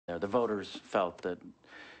The voters felt that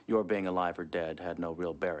your being alive or dead had no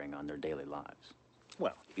real bearing on their daily lives.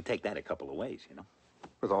 Well, you could take that a couple of ways, you know.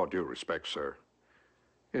 With all due respect, sir,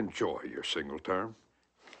 enjoy your single term.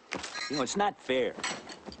 You know, it's not fair.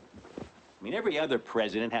 I mean, every other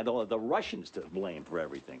president had all of the Russians to blame for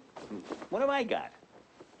everything. What have I got?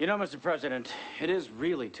 You know, Mr. President, it is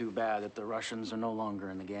really too bad that the Russians are no longer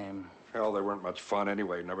in the game. Hell, they weren't much fun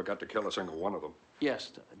anyway. Never got to kill a single one of them.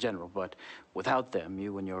 Yes, General, but without them,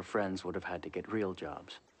 you and your friends would have had to get real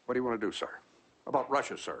jobs. What do you want to do, sir? About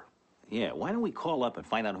Russia, sir? Yeah, why don't we call up and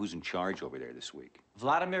find out who's in charge over there this week?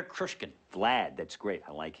 Vladimir Krushkin. Vlad, that's great.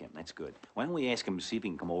 I like him. That's good. Why don't we ask him to see if he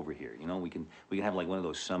can come over here? You know, we can have like one of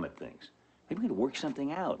those summit things. Maybe we could work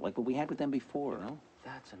something out, like what we had with them before, you know?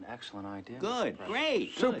 That's an excellent idea. Good,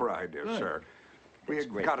 great. Super idea, good. sir. We That's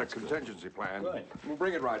had great, got a that's good. contingency plan. Good. We'll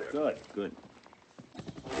bring it right in. Good, good.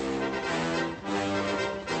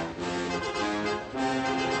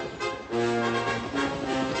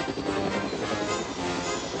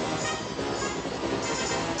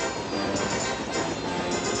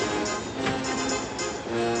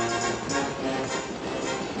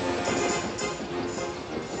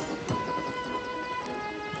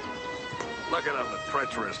 Look at them, the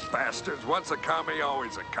treacherous bastards. Once a commie,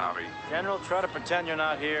 always a commie. General, try to pretend you're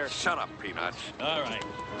not here. Shut up, Peanuts. All right.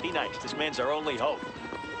 Be nice. This man's our only hope.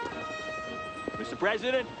 Mr.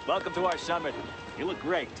 President, welcome to our summit. You look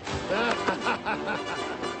great.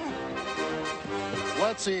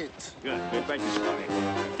 What's it? Good. Good practice flying.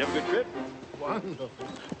 Did you have a good trip? Wonderful.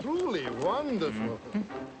 Truly wonderful.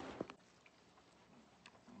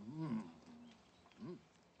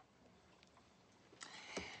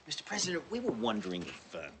 Mr. President, we were wondering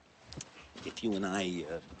if you and I,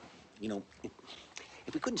 you know,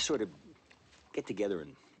 if we couldn't sort of get together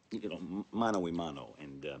and, you know, mano a mano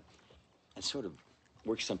and sort of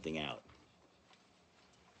work something out.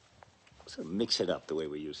 Sort of mix it up the way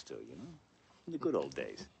we used to, you know, in the good old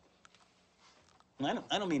days. And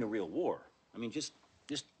I don't mean a real war. I mean just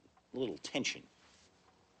a little tension,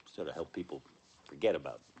 sort of help people forget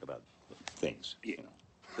about things, you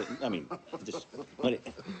know. I mean, just what it,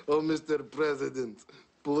 Oh, Mr. President,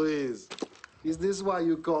 please. Is this why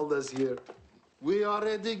you called us here? We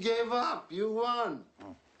already gave up. You won.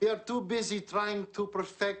 We are too busy trying to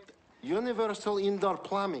perfect universal indoor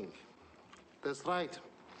plumbing. That's right.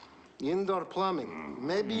 Indoor plumbing.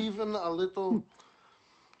 Maybe even a little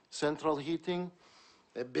central heating.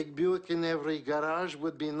 A big Buick in every garage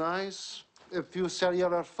would be nice. A few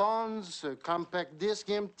cellular phones, a compact disc,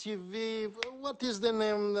 MTV. What is the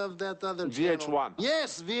name of that other channel? VH1.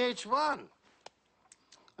 Yes, VH1.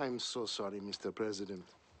 I'm so sorry, Mr. President.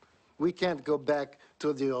 We can't go back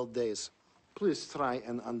to the old days. Please try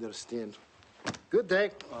and understand. Good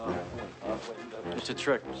day. It's a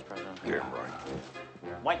trick, Mr. President. Damn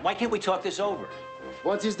right. why can't we talk this over?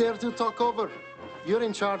 What is there to talk over? You're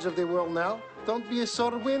in charge of the world now. Don't be a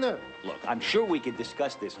sore winner. Look, I'm sure we could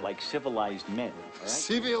discuss this like civilized men, all right?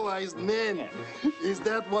 Civilized men. Is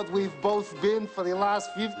that what we've both been for the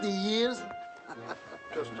last 50 years?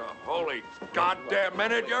 Just a holy goddamn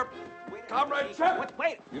minute, you're... Comrade Shep!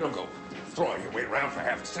 Wait! You don't go throwing your weight around for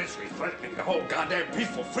half a century, threatening the whole goddamn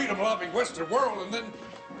peaceful, freedom-loving Western world, and then...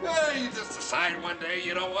 you just decide one day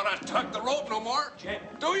you don't want to tug the rope no more. Jim,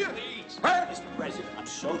 Do you? please. Huh? Mr. President, I'm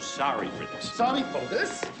so sorry for this. Sorry for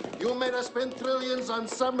this? You made us spend trillions on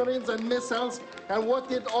submarines and missiles, and what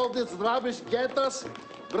did all this rubbish get us?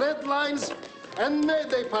 Red lines and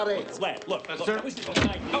Mayday parades. Vlad, look, sir. that was the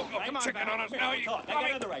idea, Oh, right? come on, chicken on us now, you- Talk. I got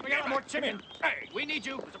another idea. We got more chicken. Hey, we need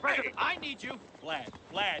you. Mr. President, I need you.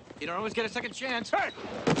 Vlad. You don't always get a second chance. Hey!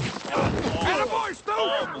 Attaboy, Stu!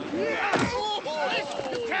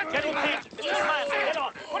 Get him, man. Mr. Vlad, get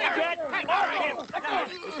on. What are you doing? All right,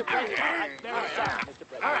 Mr. President, I'm very sorry, Mr.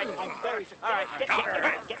 President. All right, I'm very sorry. All right, get over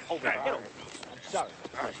it. Get over it. I'm sorry.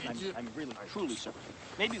 I'm really, truly sorry.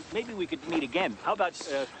 Maybe we could meet again. How about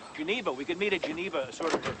Geneva? We could meet at Geneva,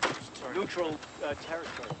 sort of a neutral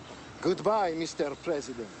territory. Goodbye, Mr.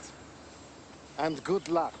 President. And good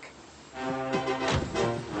luck.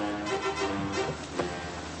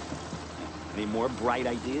 Any more bright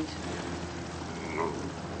ideas?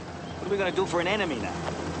 What are we gonna do for an enemy now?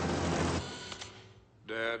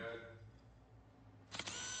 Dad.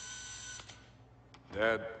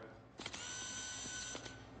 Dad.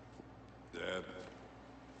 Dad.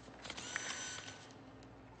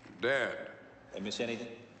 Dad. I miss anything?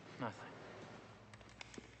 Nothing.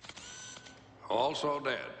 Also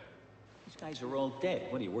dead. These guys are all dead.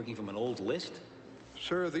 What, are you working from an old list?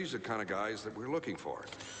 Sir, these are the kind of guys that we're looking for.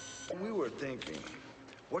 We were thinking,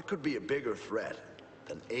 what could be a bigger threat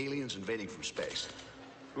than aliens invading from space?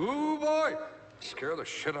 Ooh, boy! Scare the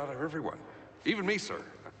shit out of everyone. Even me, sir.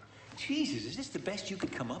 Jesus, is this the best you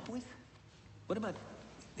could come up with? What about,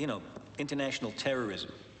 international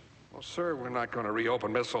terrorism? Well, sir, we're not going to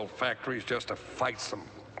reopen missile factories just to fight some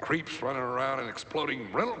creeps running around in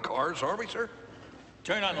exploding rental cars, are we, sir?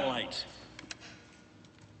 Turn on the lights.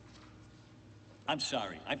 I'm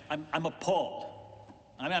sorry. I'm appalled.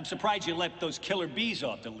 I'm surprised you left those killer bees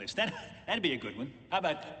off the list. That'd be a good one. How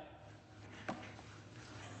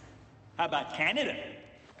about Canada?